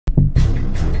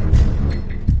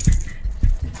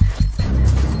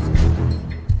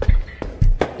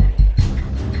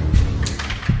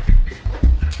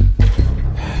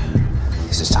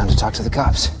talk to the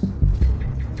cops.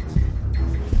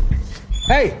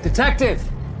 Hey, detective!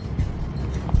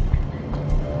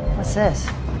 What's this?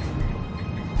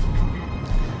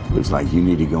 Looks like you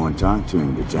need to go and talk to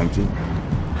him, detective.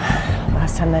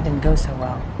 Last time that didn't go so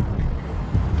well.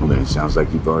 Well, then it sounds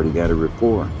like you've already got a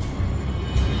rapport.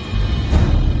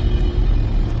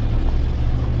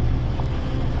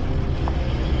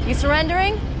 You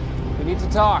surrendering? We need to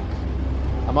talk.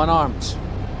 I'm unarmed.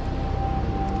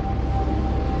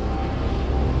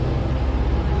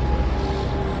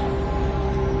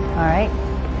 All right.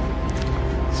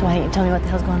 So why don't you tell me what the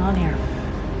hell's going on here?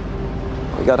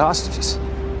 We got hostages.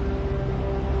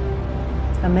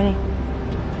 How many?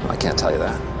 I can't tell you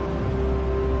that.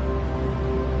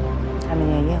 How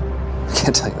many are you? I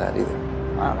can't tell you that either.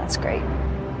 Well, that's great.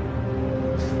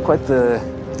 Quite the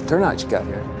turnout you got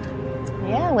here.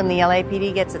 Yeah, when the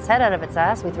LAPD gets its head out of its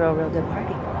ass, we throw a real good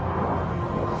party.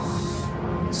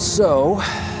 So,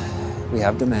 we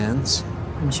have demands.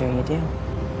 I'm sure you do.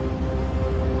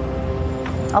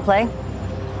 I'll play.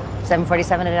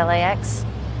 747 at LAX.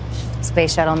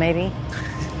 Space shuttle, maybe.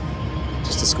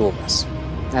 Just a school bus.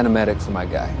 And a medic for my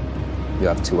guy. You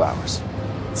have 2 hours.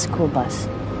 School bus.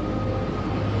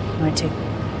 Where to?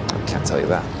 I can't tell you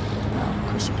that. No,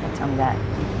 of course you can't tell me that.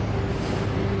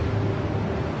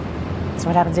 So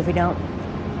what happens if we don't?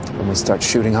 When we start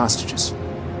shooting hostages.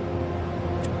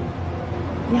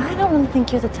 Yeah, I don't really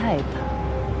think you're the type.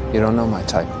 You don't know my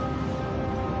type.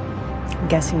 I'm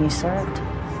guessing you served.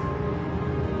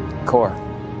 Core.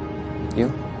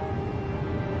 You?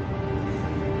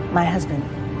 My husband.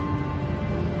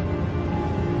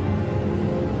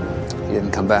 He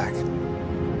didn't come back.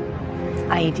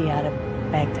 IED out of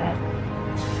Baghdad.